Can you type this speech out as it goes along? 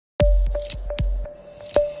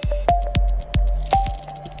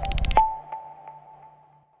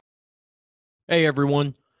Hey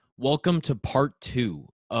everyone, welcome to part two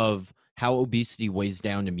of how obesity weighs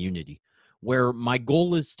down immunity, where my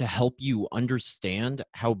goal is to help you understand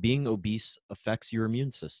how being obese affects your immune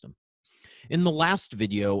system. In the last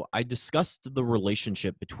video, I discussed the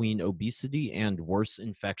relationship between obesity and worse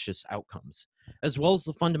infectious outcomes, as well as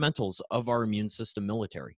the fundamentals of our immune system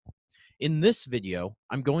military. In this video,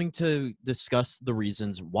 I'm going to discuss the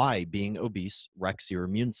reasons why being obese wrecks your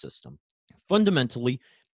immune system. Fundamentally,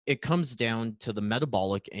 it comes down to the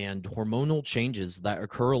metabolic and hormonal changes that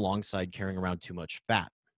occur alongside carrying around too much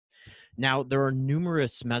fat. Now, there are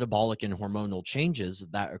numerous metabolic and hormonal changes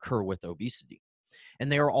that occur with obesity,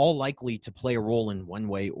 and they are all likely to play a role in one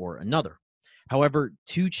way or another. However,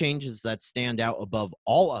 two changes that stand out above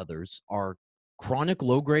all others are chronic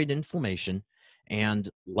low grade inflammation and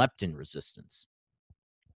leptin resistance.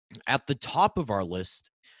 At the top of our list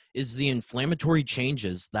is the inflammatory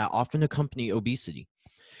changes that often accompany obesity.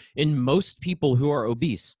 In most people who are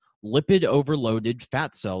obese, lipid overloaded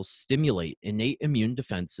fat cells stimulate innate immune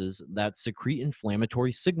defenses that secrete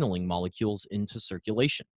inflammatory signaling molecules into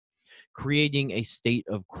circulation, creating a state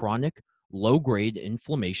of chronic, low grade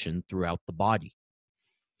inflammation throughout the body.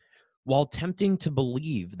 While tempting to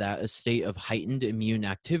believe that a state of heightened immune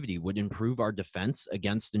activity would improve our defense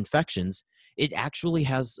against infections, it actually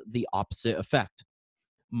has the opposite effect.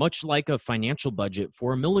 Much like a financial budget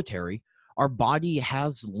for a military, our body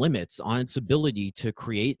has limits on its ability to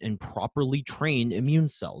create and properly train immune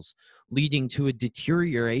cells, leading to a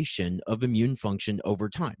deterioration of immune function over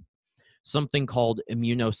time, something called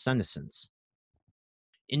immunosenescence.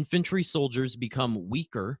 Infantry soldiers become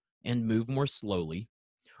weaker and move more slowly.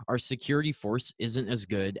 Our security force isn't as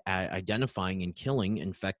good at identifying and killing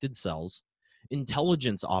infected cells.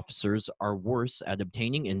 Intelligence officers are worse at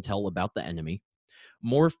obtaining intel about the enemy.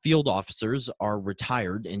 More field officers are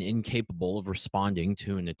retired and incapable of responding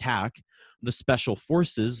to an attack. The special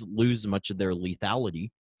forces lose much of their lethality.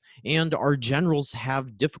 And our generals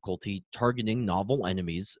have difficulty targeting novel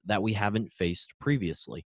enemies that we haven't faced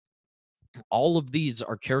previously. All of these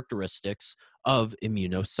are characteristics of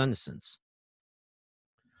immunosenescence.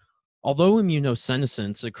 Although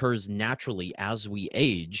immunosenescence occurs naturally as we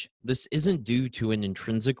age, this isn't due to an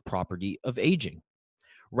intrinsic property of aging.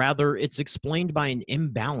 Rather, it's explained by an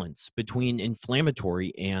imbalance between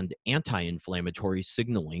inflammatory and anti inflammatory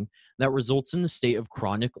signaling that results in a state of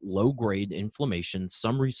chronic low grade inflammation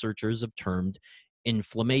some researchers have termed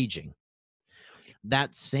inflammaging.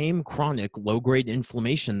 That same chronic low grade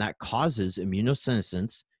inflammation that causes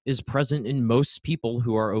immunosenescence is present in most people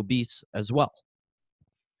who are obese as well.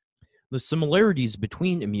 The similarities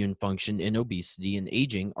between immune function in obesity and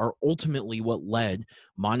aging are ultimately what led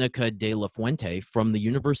Monica de la Fuente from the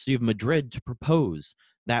University of Madrid to propose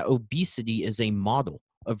that obesity is a model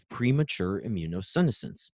of premature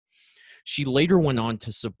immunosenescence. She later went on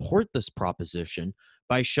to support this proposition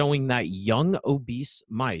by showing that young obese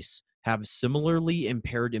mice have similarly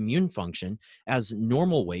impaired immune function as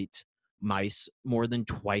normal weight mice more than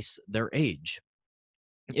twice their age.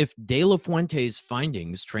 If De La Fuente's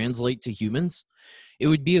findings translate to humans, it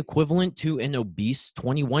would be equivalent to an obese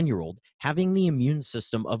 21-year-old having the immune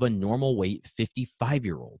system of a normal weight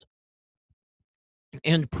 55-year-old.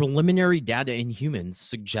 And preliminary data in humans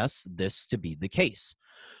suggests this to be the case.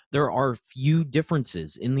 There are few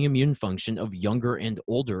differences in the immune function of younger and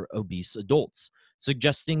older obese adults,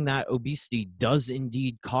 suggesting that obesity does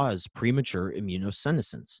indeed cause premature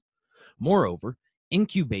immunosenescence. Moreover,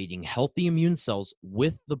 incubating healthy immune cells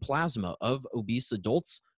with the plasma of obese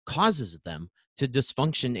adults causes them to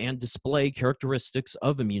dysfunction and display characteristics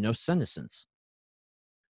of immunosenescence.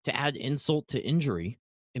 To add insult to injury,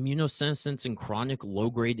 immunosenescence and chronic low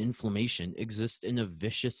grade inflammation exist in a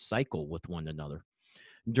vicious cycle with one another.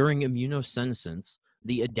 During immunosenescence,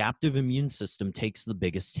 the adaptive immune system takes the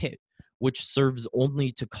biggest hit, which serves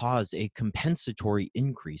only to cause a compensatory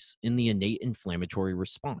increase in the innate inflammatory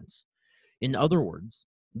response. In other words,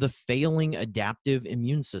 the failing adaptive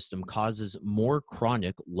immune system causes more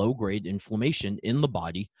chronic low grade inflammation in the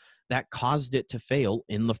body that caused it to fail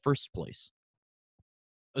in the first place.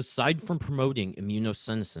 Aside from promoting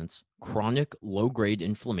immunosenescence, chronic low grade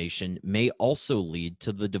inflammation may also lead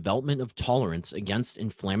to the development of tolerance against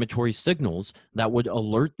inflammatory signals that would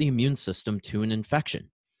alert the immune system to an infection.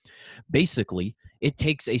 Basically, it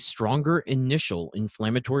takes a stronger initial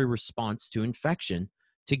inflammatory response to infection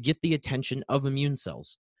to get the attention of immune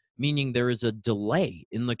cells, meaning there is a delay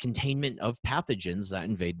in the containment of pathogens that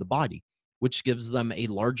invade the body, which gives them a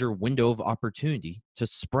larger window of opportunity to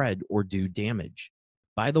spread or do damage.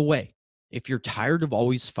 By the way, If you're tired of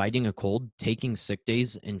always fighting a cold, taking sick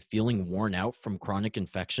days, and feeling worn out from chronic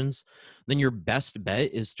infections, then your best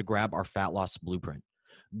bet is to grab our fat loss blueprint.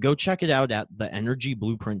 Go check it out at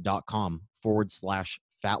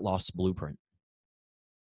theenergyblueprint.com/fat loss blueprint.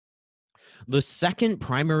 The second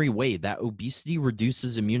primary way that obesity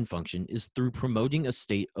reduces immune function is through promoting a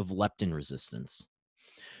state of leptin resistance.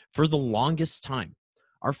 For the longest time,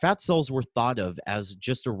 our fat cells were thought of as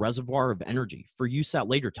just a reservoir of energy for use at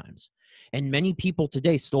later times. And many people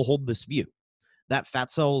today still hold this view that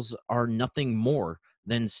fat cells are nothing more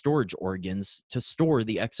than storage organs to store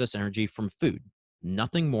the excess energy from food.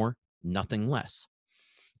 Nothing more, nothing less.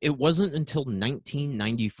 It wasn't until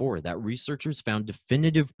 1994 that researchers found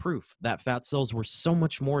definitive proof that fat cells were so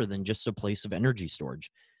much more than just a place of energy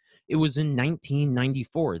storage. It was in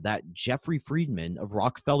 1994 that Jeffrey Friedman of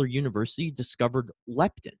Rockefeller University discovered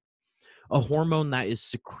leptin, a hormone that is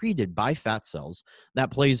secreted by fat cells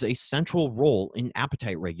that plays a central role in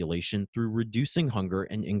appetite regulation through reducing hunger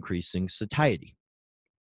and increasing satiety.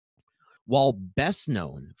 While best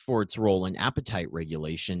known for its role in appetite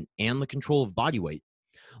regulation and the control of body weight,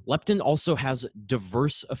 leptin also has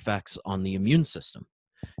diverse effects on the immune system.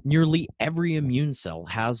 Nearly every immune cell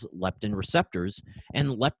has leptin receptors, and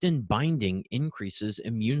leptin binding increases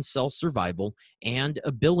immune cell survival and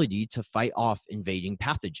ability to fight off invading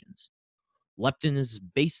pathogens. Leptin is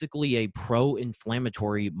basically a pro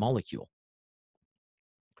inflammatory molecule.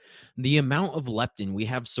 The amount of leptin we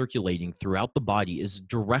have circulating throughout the body is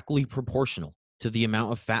directly proportional to the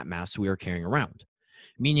amount of fat mass we are carrying around,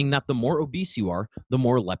 meaning that the more obese you are, the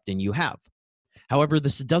more leptin you have. However,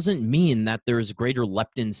 this doesn't mean that there is greater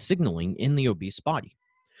leptin signaling in the obese body.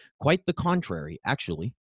 Quite the contrary,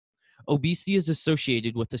 actually. Obesity is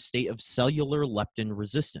associated with a state of cellular leptin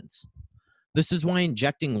resistance. This is why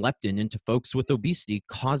injecting leptin into folks with obesity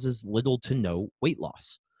causes little to no weight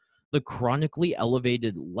loss. The chronically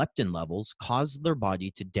elevated leptin levels caused their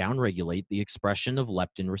body to downregulate the expression of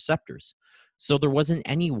leptin receptors, so there wasn't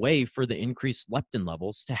any way for the increased leptin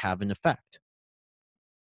levels to have an effect.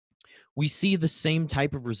 We see the same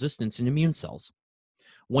type of resistance in immune cells.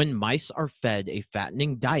 When mice are fed a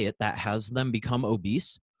fattening diet that has them become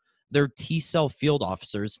obese, their T cell field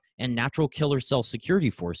officers and natural killer cell security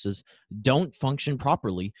forces don't function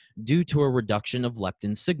properly due to a reduction of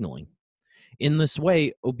leptin signaling. In this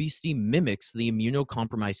way, obesity mimics the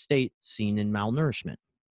immunocompromised state seen in malnourishment.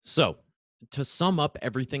 So, to sum up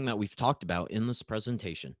everything that we've talked about in this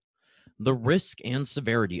presentation, the risk and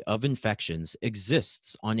severity of infections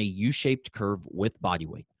exists on a U-shaped curve with body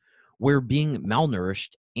weight, where being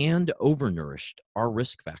malnourished and overnourished are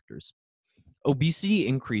risk factors. Obesity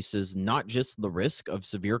increases not just the risk of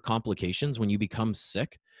severe complications when you become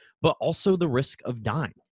sick, but also the risk of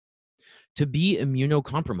dying. To be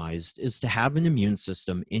immunocompromised is to have an immune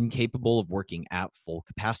system incapable of working at full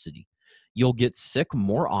capacity. You'll get sick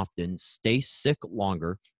more often, stay sick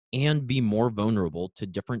longer, and be more vulnerable to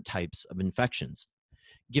different types of infections.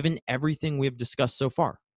 Given everything we've discussed so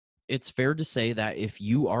far, it's fair to say that if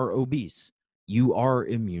you are obese, you are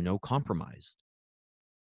immunocompromised.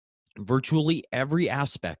 Virtually every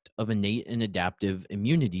aspect of innate and adaptive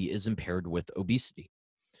immunity is impaired with obesity.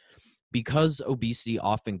 Because obesity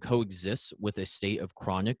often coexists with a state of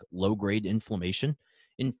chronic, low-grade inflammation,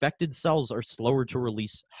 infected cells are slower to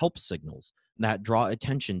release help signals that draw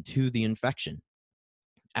attention to the infection.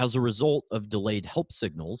 As a result of delayed help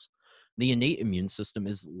signals, the innate immune system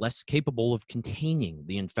is less capable of containing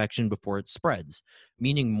the infection before it spreads,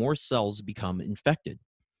 meaning more cells become infected.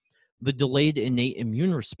 The delayed innate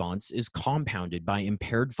immune response is compounded by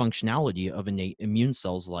impaired functionality of innate immune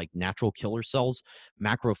cells like natural killer cells,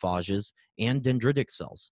 macrophages, and dendritic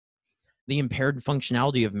cells. The impaired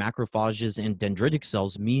functionality of macrophages and dendritic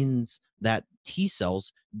cells means that T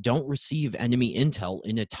cells don't receive enemy intel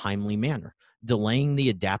in a timely manner, delaying the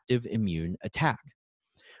adaptive immune attack.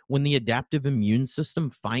 When the adaptive immune system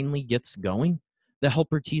finally gets going, the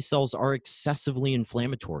helper T cells are excessively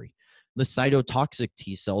inflammatory. The cytotoxic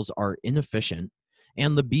T cells are inefficient,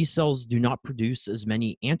 and the B cells do not produce as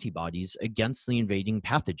many antibodies against the invading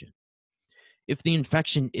pathogen. If the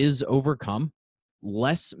infection is overcome,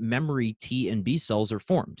 less memory T and B cells are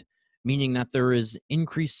formed, meaning that there is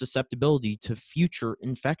increased susceptibility to future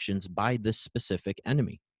infections by this specific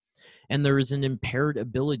enemy. And there is an impaired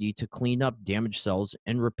ability to clean up damaged cells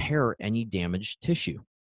and repair any damaged tissue.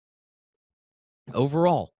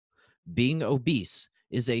 Overall, being obese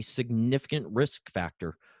is a significant risk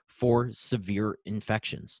factor for severe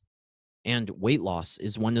infections. And weight loss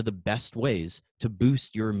is one of the best ways to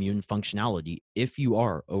boost your immune functionality if you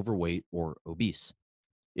are overweight or obese.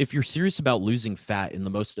 If you're serious about losing fat in the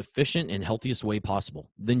most efficient and healthiest way possible,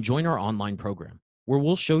 then join our online program, where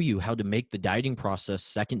we'll show you how to make the dieting process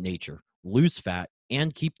second nature, lose fat,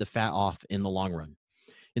 and keep the fat off in the long run.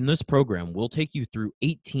 In this program, we'll take you through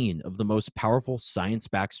 18 of the most powerful science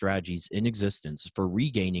backed strategies in existence for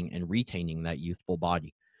regaining and retaining that youthful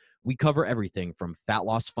body. We cover everything from fat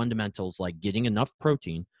loss fundamentals like getting enough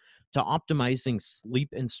protein to optimizing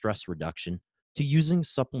sleep and stress reduction to using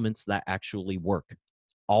supplements that actually work,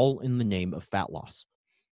 all in the name of fat loss.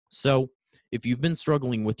 So, if you've been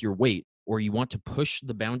struggling with your weight or you want to push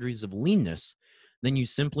the boundaries of leanness, then you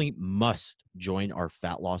simply must join our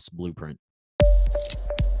fat loss blueprint.